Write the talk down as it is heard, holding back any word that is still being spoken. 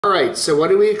right, so what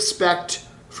do we expect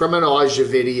from an Ausia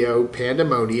video,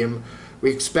 Pandemonium? We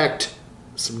expect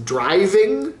some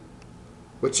driving,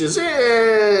 which is there's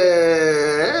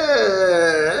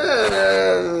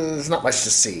not much to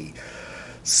see.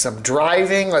 Some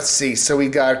driving, let's see. So we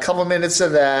got a couple minutes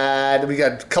of that. We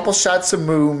got a couple shots of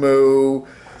Moo Moo.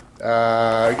 We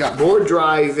got more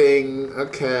driving.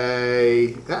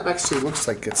 Okay, that actually looks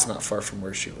like it's not far from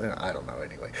where she. I don't know.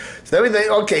 Anyway, so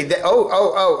then okay. Yeah,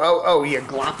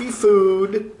 gloppy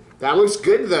food. That looks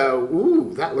good though.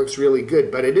 Ooh, that looks really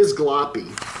good. But it is gloppy.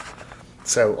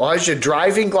 So Ausia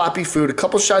driving, gloppy food. A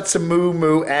couple shots of Moo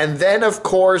Moo, and then of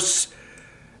course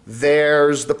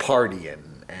there's the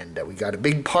partying, and we got a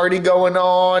big party going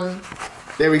on.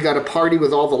 There we got a party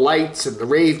with all the lights and the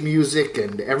rave music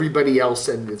and everybody else,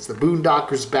 and it's the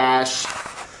Boondockers Bash.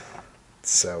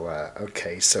 So,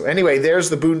 okay. So anyway, there's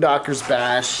the Boondockers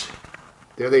Bash.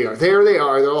 There they are. There they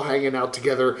are. They're all hanging out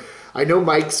together. I know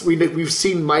Mike's, we've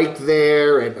seen Mike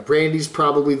there, and Brandy's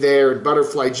probably there, and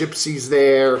Butterfly Gypsy's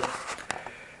there.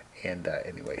 And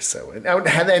anyway, so, and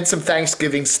then some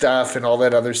Thanksgiving stuff and all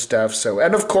that other stuff. So,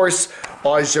 and of course,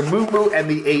 Ausia, Moo Moo, and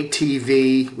the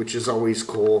ATV, which is always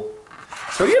cool.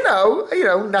 So you know,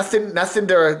 nothing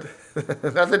to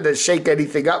nothing to shake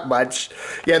anything up much.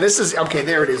 Yeah, this is okay.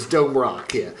 There it is, Dome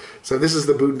Rock. Yeah. So this is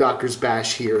the Boondockers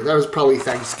Bash here. That was probably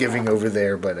Thanksgiving over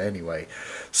there, but anyway.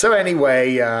 So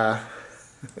anyway,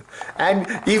 and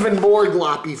even more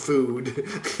gloppy food.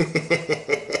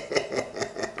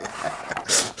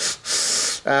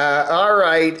 All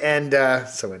right, and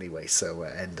so anyway, so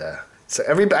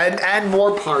everybody and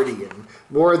more partying,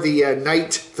 more of the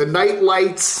night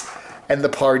lights. And the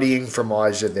partying from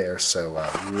Ausia there. So,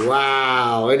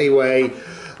 wow. Anyway,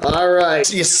 all right.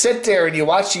 So you sit there and you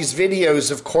watch these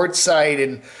videos of Quartzsite,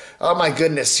 and oh my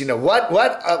goodness, what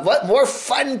more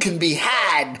fun can be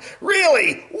had?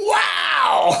 Really?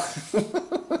 Wow.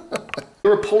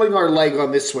 We're pulling our leg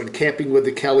on this one, camping with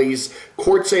the Kellys.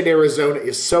 Quartzsite, Arizona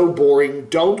is so boring.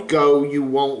 Don't go. You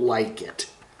won't like it.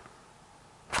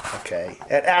 Okay,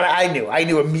 and I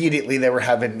knew immediately they were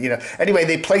having, anyway,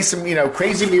 they play some,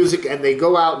 crazy music, and they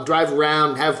go out and drive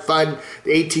around, have fun,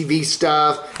 the ATV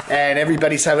stuff, and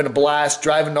everybody's having a blast,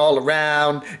 driving all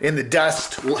around in the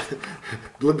dust.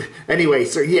 Anyway,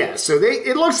 so yeah, so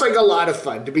it looks like a lot of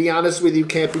fun, to be honest with you,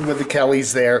 camping with the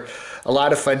Kellys there. A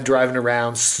lot of fun driving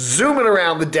around, zooming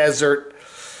around the desert.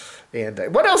 And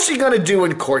what else are you going to do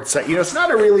in Quartzsite? It's not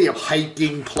really a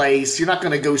hiking place. You're not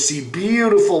going to go see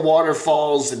beautiful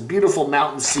waterfalls and beautiful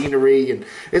mountain scenery. And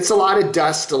it's a lot of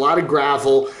dust, a lot of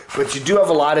gravel, but you do have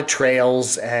a lot of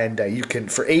trails. And you can,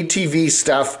 for ATV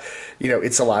stuff,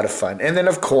 it's a lot of fun. And then,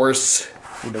 of course,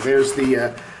 there's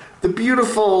the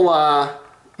beautiful,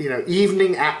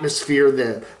 evening atmosphere.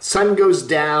 The sun goes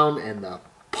down and the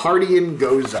partying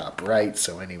goes up, right?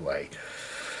 So anyway.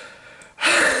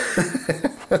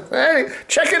 Hey,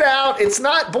 check it out. It's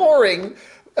not boring.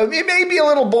 It may be a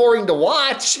little boring to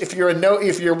watch if you're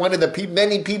one of the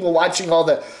many people watching all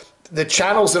the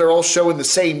channels that are all showing the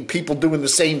same people doing the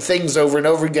same things over and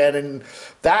over again and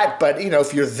that. But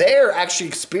if you're there actually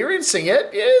experiencing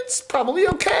it, it's probably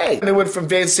okay. Anyone from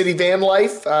Van City Van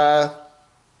Life?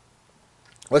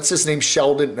 What's his name?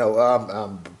 Sheldon?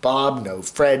 No. Bob? No.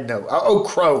 Fred? No. Oh,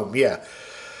 Chrome. Yeah.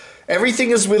 Everything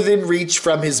is within reach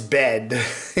from his bed.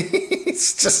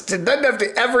 It's just, it doesn't have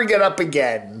to ever get up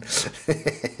again.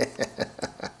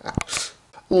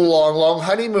 Long, Long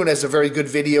Honeymoon has a very good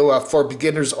video for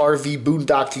beginners RV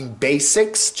boondocking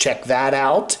basics. Check that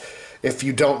out. If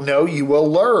you don't know, you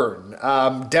will learn.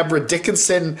 Deborah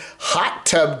Dickinson, hot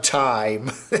tub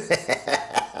time.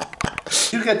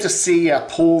 You get to see a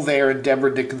pool there and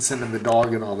Deborah Dickinson and the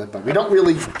dog and all that, but we don't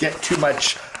really get too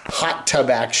much hot tub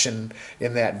action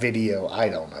in that video. I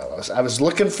don't know. I was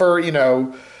looking for,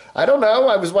 I don't know.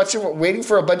 I was waiting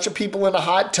for a bunch of people in a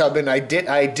hot tub, and I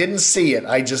didn't see it.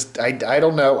 I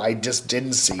don't know. I just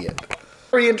didn't see it.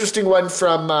 Very interesting one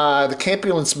from the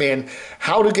Campulance Man,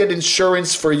 how to get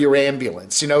insurance for your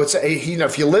ambulance. It's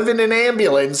if you live in an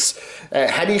ambulance,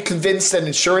 how do you convince an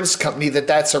insurance company that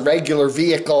that's a regular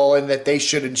vehicle and that they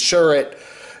should insure it?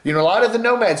 A lot of the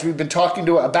nomads, we've been talking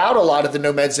about a lot of the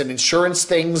nomads and insurance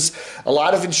things. A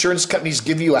lot of insurance companies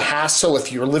give you a hassle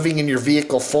if you're living in your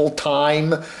vehicle full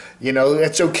time.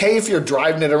 It's okay if you're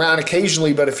driving it around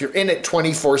occasionally, but if you're in it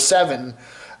 24/7,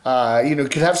 you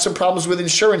could have some problems with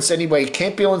insurance. Anyway,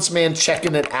 Campulance Man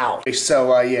checking it out.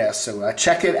 So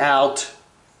check it out.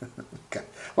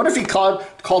 What if he called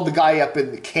the guy up in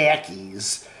the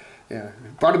khakis? Yeah,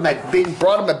 brought him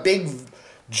a big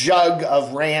jug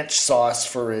of ranch sauce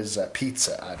for his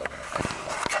pizza.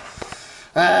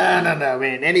 I don't know,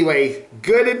 man. Anyway,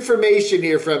 Good information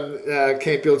here from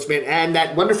Campion's Man. And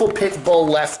that wonderful pit bull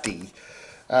Lefty.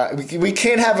 We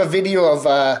can't have a video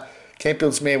of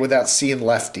Campion's Man without seeing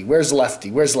Lefty. Where's Lefty?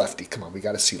 Where's Lefty? Come on, we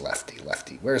got to see Lefty.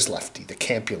 Lefty. Where's Lefty? The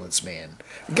Campion's Man.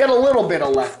 Get a little bit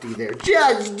of Lefty there.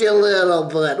 Just a little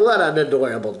bit. What an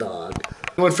adorable dog.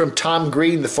 One from Tom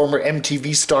Green, the former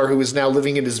MTV star who is now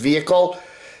living in his vehicle.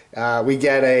 We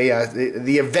get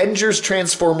the Avengers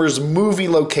Transformers movie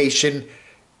location,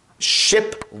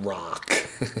 Shiprock.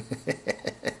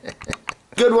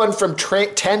 Good one from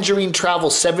Tangerine Travel,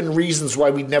 7 Reasons Why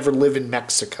We'd Never Live in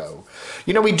Mexico.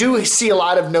 You know, we do see a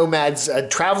lot of nomads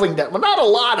traveling down. Well, not a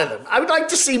lot of them. I would like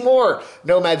to see more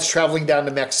nomads traveling down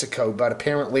to Mexico, but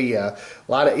apparently a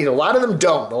lot of them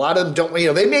don't. A lot of them don't. You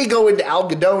know, they may go into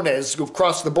Algodones, go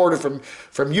across the border from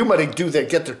Yuma to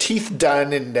get their teeth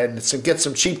done and get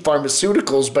some cheap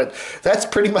pharmaceuticals, but that's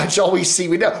pretty much all we see.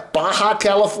 We know Baja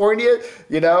California.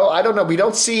 You know, I don't know. We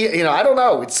don't see. You know, I don't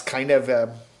know. It's kind of.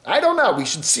 I don't know. We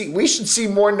should see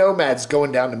more nomads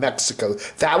going down to Mexico.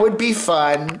 That would be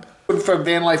fun. From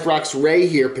Van Life Rocks, Ray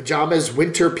here. Pajamas,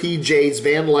 winter PJs,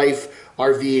 van life,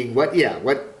 RVing.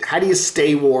 How do you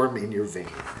stay warm in your van?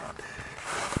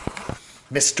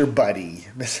 Mr. Buddy.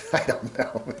 I don't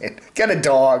know, man. Get a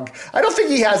dog. I don't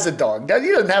think he has a dog.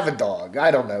 He doesn't have a dog.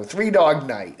 I don't know. 3-dog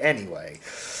night. Anyway.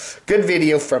 Good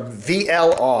video from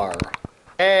VLR.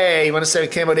 Hey, you want to send a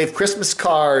Camo Dave Christmas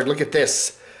card? Look at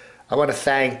this. I want to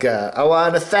thank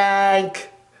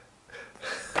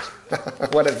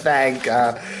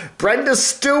Brenda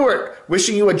Stewart,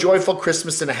 wishing you a joyful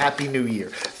Christmas and a happy New Year.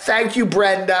 Thank you,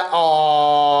 Brenda.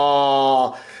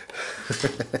 Aww.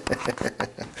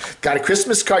 Got a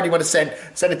Christmas card you want to send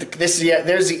it to this.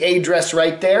 There's the address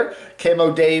right there.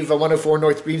 Camo Dave, 104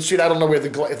 North Green Street. I don't know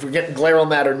if we're getting glare on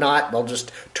that or not. I'll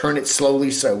just turn it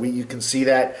slowly so you can see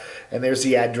that. And there's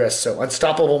the address. So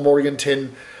Unstoppable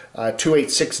Morganton,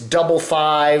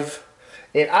 28655.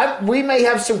 And we may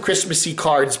have some Christmassy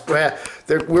cards.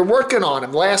 We're working on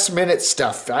them. Last minute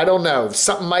stuff. I don't know.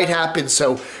 Something might happen,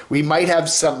 so we might have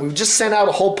some. We've just sent out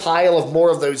a whole pile of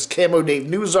more of those Camo Dave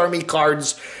News Army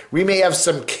cards. We may have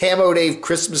some Camo Dave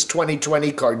Christmas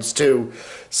 2020 cards too.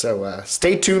 So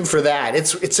stay tuned for that.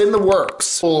 It's in the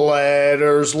works.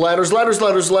 Letters for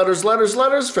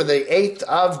the 8th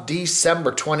of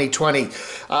December 2020.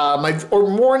 My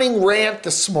morning rant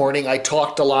this morning, I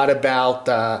talked a lot about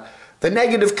the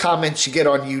negative comments you get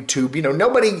on YouTube. You know,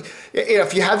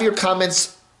 if you have your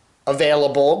comments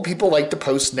available, people like to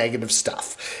post negative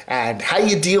stuff. And how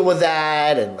you deal with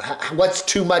that, and what's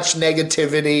too much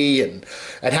negativity, and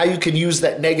how you can use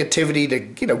that negativity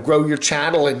to, grow your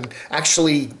channel and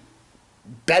actually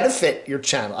benefit your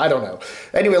channel. I don't know.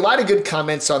 Anyway, a lot of good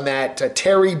comments on that.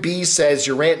 Teri B says,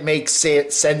 your rant makes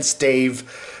sense,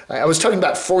 Dave. I was talking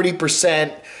about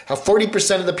 40%, how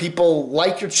 40% of the people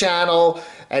like your channel,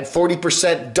 and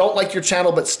 40% don't like your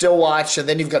channel but still watch, and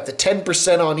then you've got the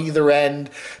 10% on either end.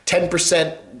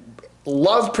 10%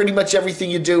 love pretty much everything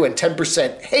you do, and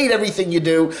 10% hate everything you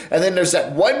do, and then there's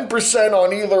that 1%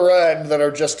 on either end that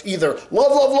are just either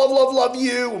love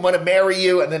you and want to marry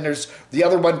you, and then there's the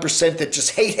other 1% that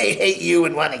just hate you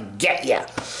and want to get you.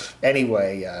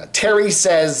 Anyway, Terry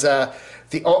says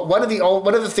one of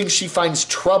the things she finds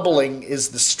troubling is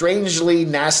the strangely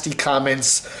nasty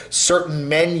comments certain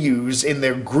men use in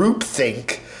their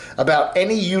groupthink about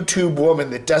any YouTube woman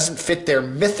that doesn't fit their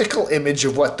mythical image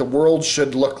of what the world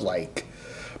should look like.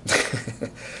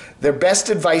 Their best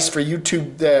advice for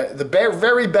YouTube, the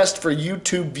very best for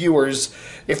YouTube viewers,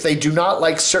 if they do not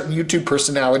like certain YouTube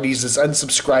personalities, is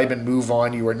unsubscribe and move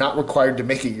on. You are not required to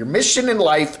make it your mission in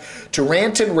life to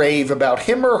rant and rave about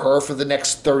him or her for the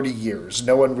next 30 years.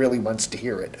 No one really wants to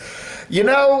hear it. You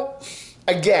know,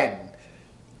 again,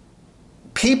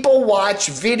 people watch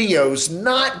videos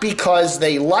not because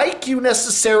they like you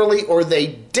necessarily or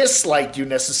they dislike you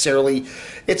necessarily.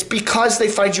 It's because they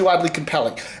find you oddly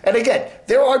compelling. And again,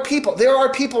 there are people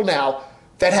now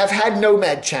that have had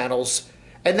nomad channels,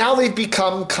 and now they've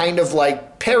become kind of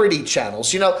like parody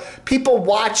channels. You know, people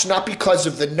watch not because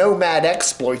of the nomad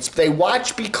exploits. They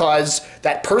watch because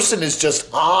that person is just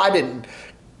odd, and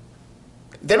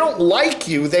they don't like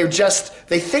you. They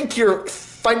think you're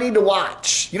funny to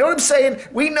watch. You know what I'm saying?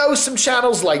 We know some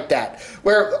channels like that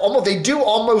where they do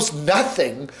almost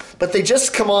nothing, but they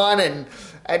just come on and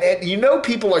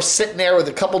people are sitting there with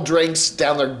a couple drinks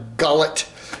down their gullet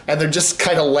and they're just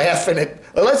kind of laughing at,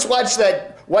 let's watch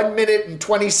that 1 minute and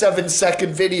 27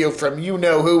 second video from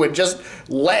you-know-who and just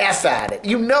laugh at it.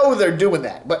 You know they're doing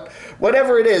that, but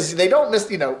whatever it is, they don't,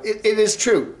 it is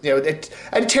true.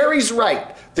 And Terry's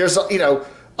right. There's, a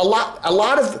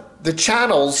lot of the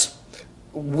channels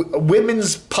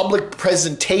women's public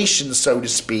presentation, so to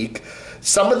speak.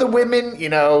 Some of the women, you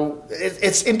know,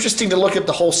 it's interesting to look at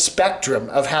the whole spectrum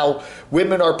of how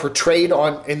women are portrayed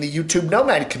in the YouTube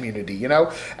nomad community, you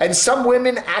know, and some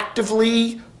women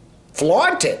actively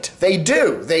flaunt it. They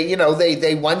do.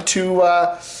 They want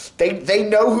to. They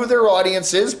know who their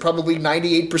audience is, probably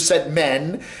 98%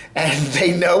 men, and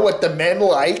they know what the men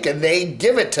like, and they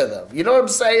give it to them. You know what I'm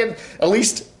saying? At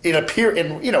least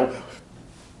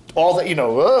all that,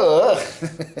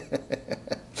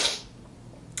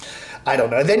 I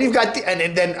don't know. And then you've got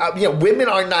women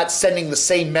are not sending the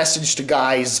same message to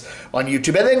guys on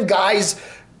YouTube, and then guys,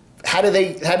 how do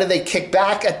they kick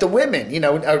back at the women?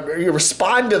 You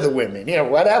respond to the women,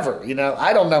 whatever.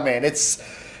 I don't know, man.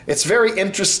 It's very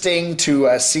interesting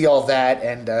to see all that,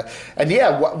 and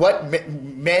yeah, what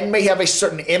men may have a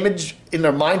certain image in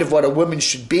their mind of what a woman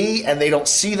should be, and they don't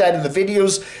see that in the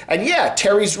videos. And yeah,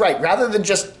 Teri's right. Rather than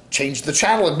just change the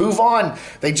channel and move on,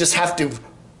 they just have to.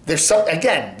 There's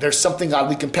something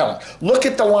oddly compelling. Look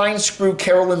at the line screw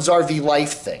Carolyn's RV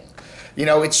Life thing.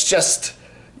 It's just.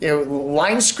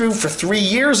 Line Screw for 3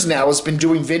 years now has been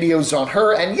doing videos on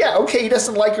her, and yeah, okay, he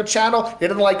doesn't like her channel, he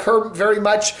doesn't like her very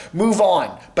much, move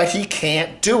on. But he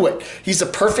can't do it. He's a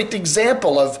perfect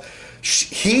example of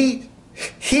he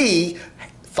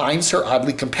finds her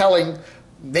oddly compelling.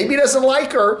 Maybe doesn't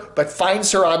like her, but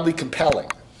finds her oddly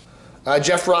compelling.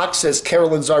 Jeff Rock says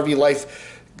Carolyn's RV Life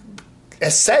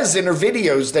says in her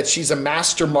videos that she's a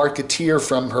master marketeer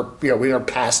from her, in her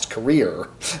past career.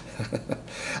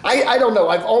 I don't know.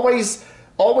 I've always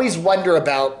wonder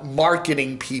about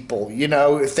marketing people.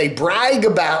 If they brag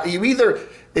about you,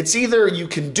 it's either you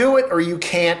can do it or you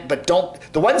can't. But don't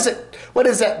the ones that. What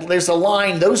is that? There's a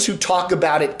line: those who talk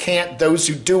about it can't. Those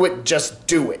who do it just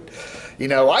do it.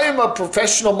 I am a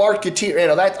professional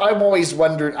marketeer. That I've always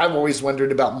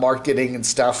wondered about marketing and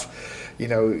stuff.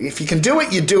 If you can do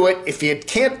it, you do it. If you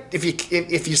can't,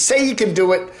 if you say you can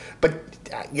do it, but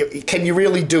can you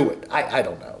really do it? I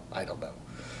don't know.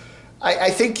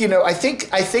 I think if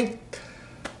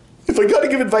I got to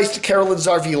give advice to Carolyn's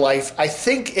RV Life, I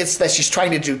think it's that she's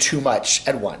trying to do too much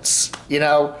at once.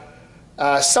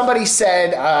 Somebody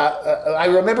said, I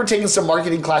remember taking some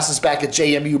marketing classes back at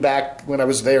JMU back when I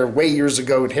was there way years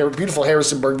ago in beautiful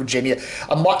Harrisonburg, Virginia.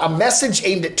 A message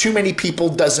aimed at too many people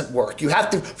doesn't work. You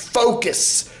have to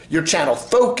focus your channel,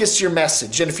 focus your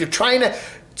message. And if you're trying to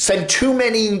send too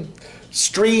many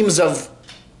streams of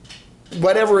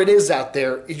whatever it is out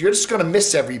there, you're just going to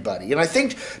miss everybody. And I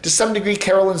think to some degree,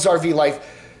 Carolyn's RV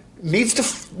Life needs to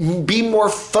be more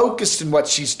focused in what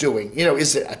she's doing.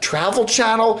 Is it a travel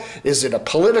channel? Is it a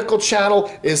political channel?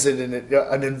 Is it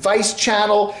an advice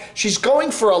channel? She's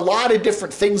going for a lot of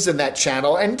different things in that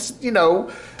channel, and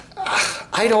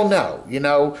I don't know.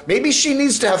 Maybe she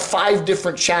needs to have 5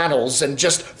 different channels and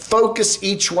just focus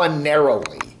each one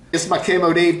narrowly. It's my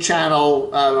Camo Dave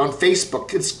channel on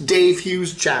Facebook. It's Dave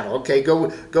Hughes channel. Okay,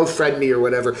 go friend me or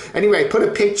whatever. Anyway, I put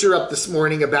a picture up this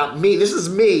morning about me. This is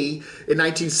me in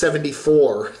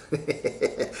 1974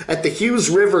 at the Hughes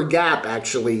River Gap,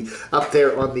 actually, up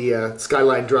there on the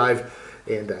Skyline Drive.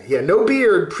 And yeah, no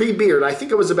beard, pre-beard. I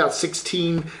think I was about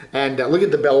 16. And look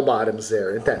at the bell bottoms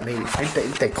there. Ain't that neat?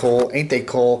 Ain't they cool? Ain't they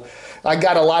cool? I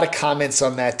got a lot of comments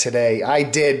on that today. I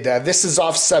did. This is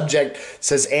off subject,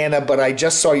 says Anna, but I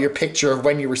just saw your picture of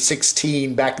when you were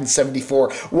 16 back in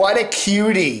 74. What a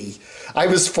cutie. I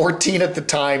was 14 at the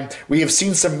time. We have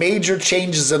seen some major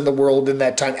changes in the world in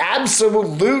that time.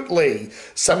 Absolutely.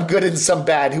 Some good and some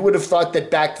bad. Who would have thought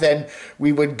that back then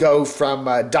we would go from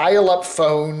a dial-up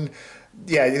phone,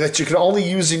 that you can only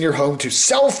use in your home, to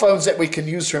cell phones that we can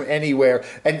use from anywhere,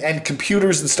 and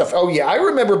computers and stuff. Oh yeah, I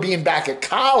remember being back at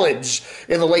college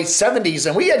in the late 70s,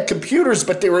 and we had computers,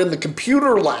 but they were in the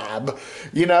computer lab.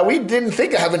 We didn't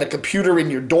think of having a computer in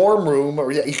your dorm room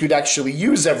or that you could actually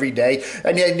use every day.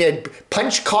 And you had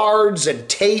punch cards and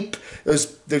tape, those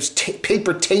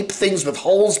paper tape things with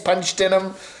holes punched in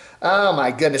them. Oh my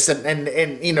goodness! And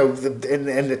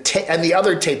the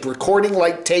other tape, recording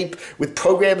like tape with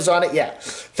programs on it. Yeah,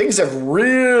 things have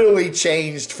really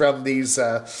changed from these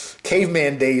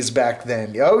caveman days back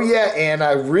then. Oh yeah,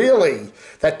 Anna, really.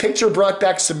 That picture brought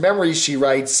back some memories. She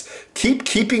writes,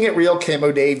 keeping it real,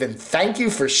 Camo Dave, and thank you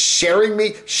for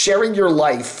sharing your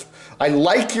life. I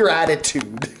like your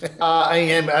attitude.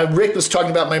 Rick was talking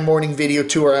about my morning video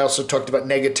too, where I also talked about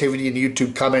negativity in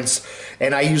YouTube comments,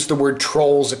 and I used the word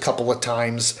trolls a couple of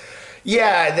times.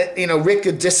 Yeah,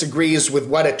 Rick disagrees with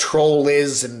what a troll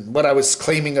is and what I was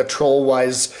claiming a troll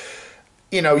was.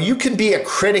 You can be a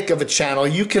critic of a channel.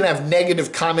 You can have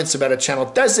negative comments about a channel.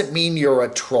 It doesn't mean you're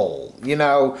a troll.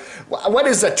 What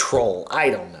is a troll?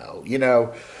 I don't know.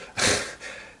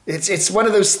 It's one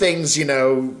of those things,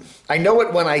 I know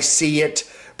it when I see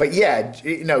it, but yeah,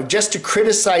 just to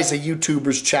criticize a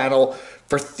YouTuber's channel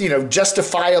for,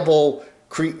 justifiable,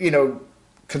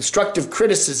 constructive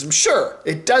criticism, sure,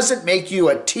 it doesn't make you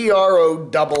a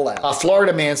TROLL.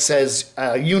 Florida Man says,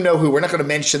 you know who, we're not going to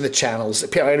mention the channels.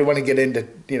 I don't want to get into,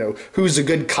 who's a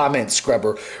good comment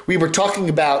scrubber. We were talking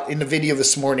about in the video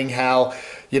this morning how,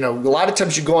 a lot of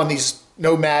times you go on these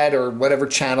Nomad or whatever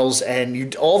channels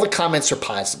and all the comments are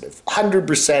positive,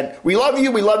 100%. We love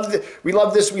you, we love this, we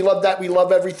love that, we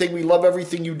love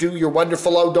everything you do, you're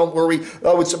wonderful, oh, don't worry,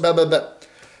 oh, it's blah, blah, blah.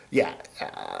 Yeah,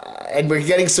 and we're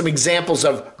getting some examples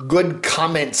of good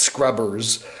comment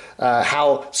scrubbers,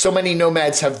 how so many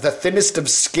nomads have the thinnest of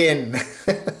skin.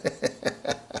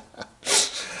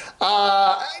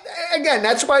 Again,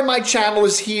 that's why my channel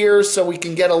is here, so we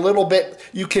can get a little bit,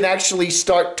 you can actually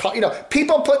start talking,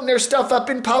 people putting their stuff up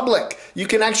in public. You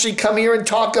can actually come here and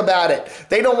talk about it.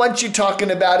 They don't want you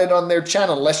talking about it on their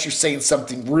channel unless you're saying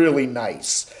something really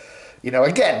nice.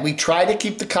 Again, we try to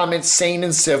keep the comments sane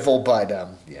and civil, but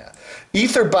yeah.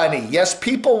 Ether Bunny, yes,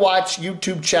 people watch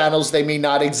YouTube channels they may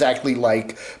not exactly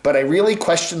like, but I really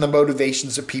question the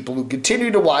motivations of people who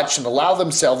continue to watch and allow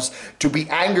themselves to be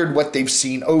angered what they've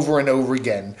seen over and over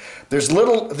again. There's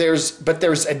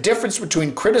a difference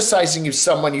between criticizing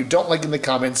someone you don't like in the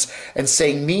comments and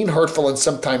saying mean, hurtful, and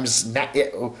sometimes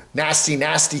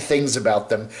nasty things about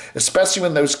them, especially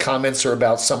when those comments are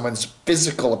about someone's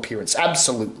physical appearance.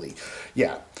 Absolutely.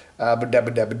 Yeah.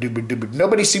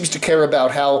 Nobody seems to care about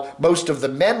how most of the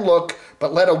men look,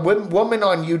 but let a woman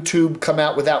on YouTube come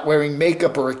out without wearing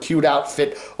makeup or a cute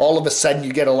outfit, all of a sudden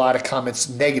you get a lot of comments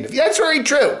negative. Yeah, that's very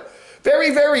true. Very,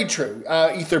 very true,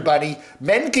 Ether Bunny.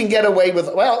 Men can get away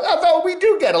with, well, although we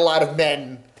do get a lot of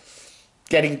men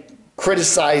getting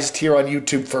criticized here on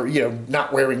YouTube for,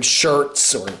 not wearing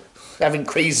shirts or having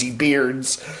crazy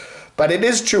beards. But it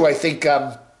is true, I think,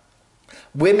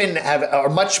 women are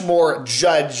much more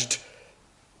judged,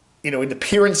 in the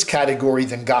appearance category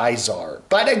than guys are.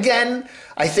 But again,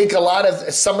 I think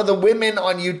some of the women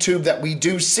on YouTube that we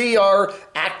do see are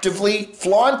actively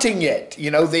flaunting it,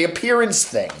 the appearance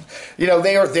thing.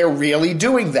 They're really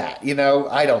doing that.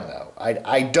 I don't know.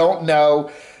 I don't know.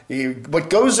 What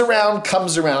goes around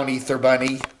comes around, Ether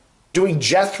Bunny. Doing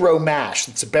Jethro Mash,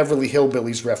 it's a Beverly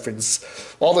Hillbillies reference.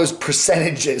 All those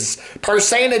percentages.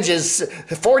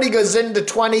 40 goes into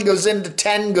 20, goes into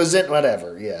 10, goes in,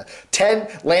 whatever, yeah. 10,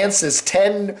 Lance says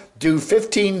 10 do,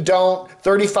 15 don't,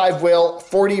 35 will,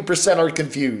 40% are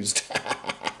confused.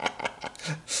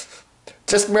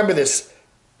 Just remember this,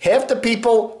 half the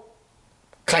people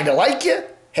kind of like you,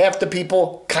 half the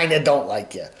people kind of don't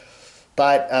like you.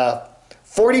 But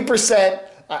 40%,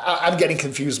 I'm getting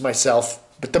confused myself.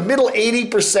 But the middle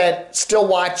 80% still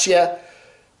watch you.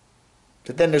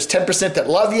 But then there's 10% that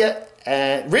love you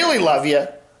and really love you.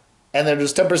 And then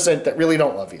there's 10% that really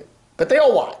don't love you. But they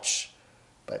all watch.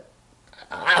 But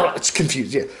I don't know, it's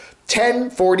confused. Yeah. 10,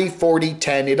 40, 40,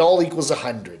 10, it all equals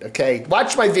 100, okay?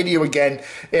 Watch my video again.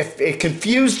 If it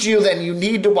confused you, then you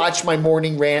need to watch my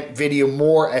morning rant video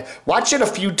more. Watch it a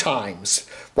few times.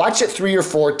 Watch it 3 or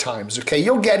 4 times, okay?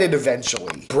 You'll get it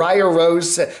eventually. Briar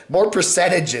Rose, more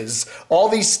percentages. All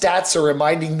these stats are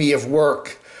reminding me of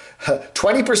work.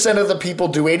 20% of the people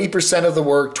do 80% of the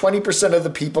work. 20% of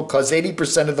the people cause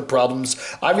 80% of the problems.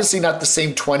 Obviously not the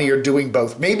same 20 are doing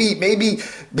both. Maybe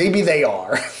they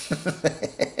are.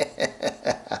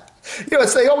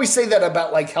 They always say that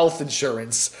about like health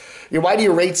insurance. Why do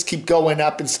your rates keep going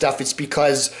up and stuff? It's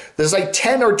because there's like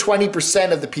 10 or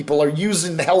 20% of the people are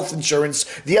using the health insurance.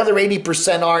 The other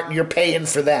 80% aren't, and you're paying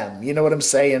for them. You know what I'm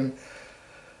saying?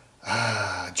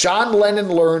 John Lennon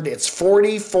learned it's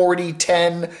 40, 40,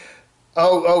 10.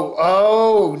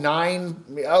 9.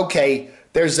 Okay,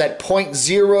 there's that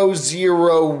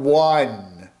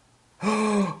 0.001.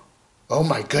 Oh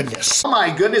my goodness. Oh my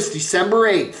goodness, December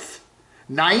 8th,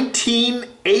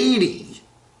 1980.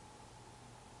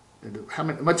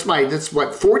 That's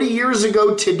what, 40 years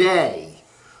ago today.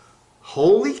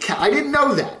 Holy cow, I didn't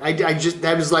know that. I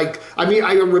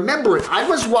remember it. I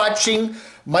was watching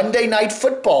Monday Night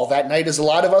Football that night, as a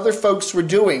lot of other folks were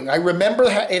doing. I remember,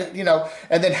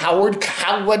 and then Howard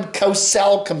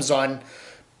Cosell comes on.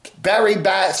 Very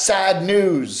bad, sad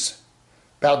news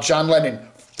about John Lennon.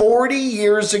 40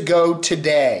 years ago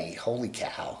today. Holy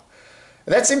cow.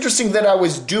 And that's interesting that I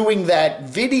was doing that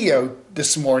video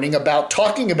this morning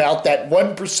talking about that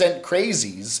 1%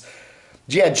 crazies.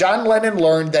 Yeah, John Lennon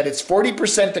learned that it's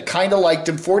 40% that kind of liked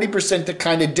him, 40% that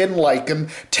kind of didn't like him,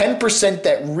 10%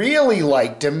 that really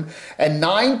liked him, and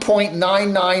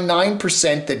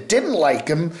 9.999% that didn't like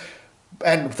him,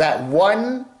 and that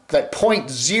 1% that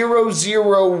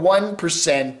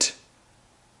 0.001%,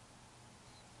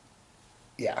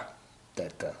 yeah,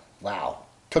 that, wow,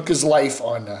 took his life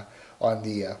on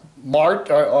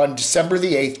December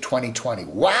the 8th, 2020.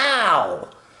 Wow.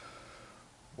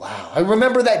 Wow. I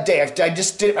remember that day. I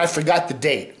forgot the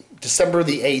date. December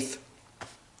the 8th.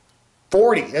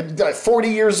 40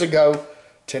 years ago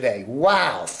today.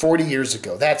 Wow. 40 years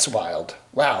ago. That's wild.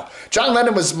 Wow. John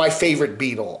Lennon was my favorite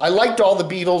Beatle. I liked all the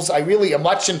Beatles. I'm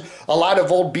watching a lot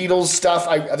of old Beatles stuff.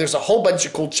 There's a whole bunch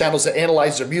of cool channels that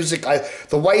analyze their music.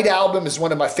 The White Album is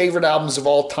one of my favorite albums of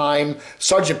all time.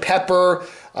 Sgt. Pepper,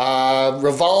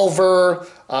 Revolver.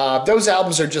 Those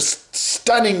albums are just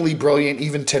stunningly brilliant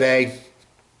even today.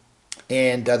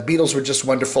 And the Beatles were just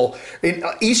wonderful,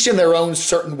 each in their own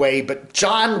certain way. But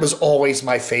John was always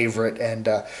my favorite. And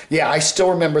yeah, I still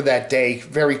remember that day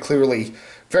very clearly.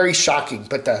 Very shocking.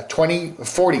 But 40,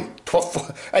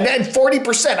 12, and then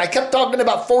 40%. I kept talking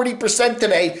about 40%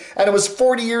 today. And it was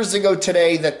 40 years ago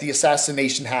today that the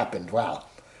assassination happened. Wow.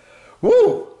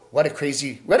 Woo. What a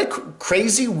crazy,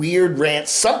 weird rant.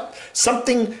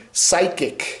 Something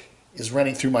psychic is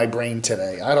running through my brain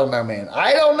today. I don't know, man.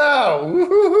 I don't know.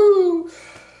 Woo-hoo-hoo.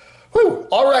 Woo.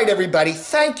 All right, everybody.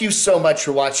 Thank you so much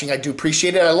for watching. I do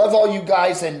appreciate it. I love all you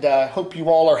guys, and hope you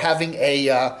all are having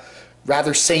a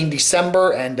rather sane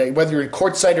December. And whether you're in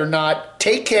Quartzsite or not,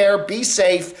 take care, be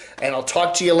safe, and I'll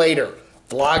talk to you later.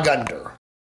 Vlog under.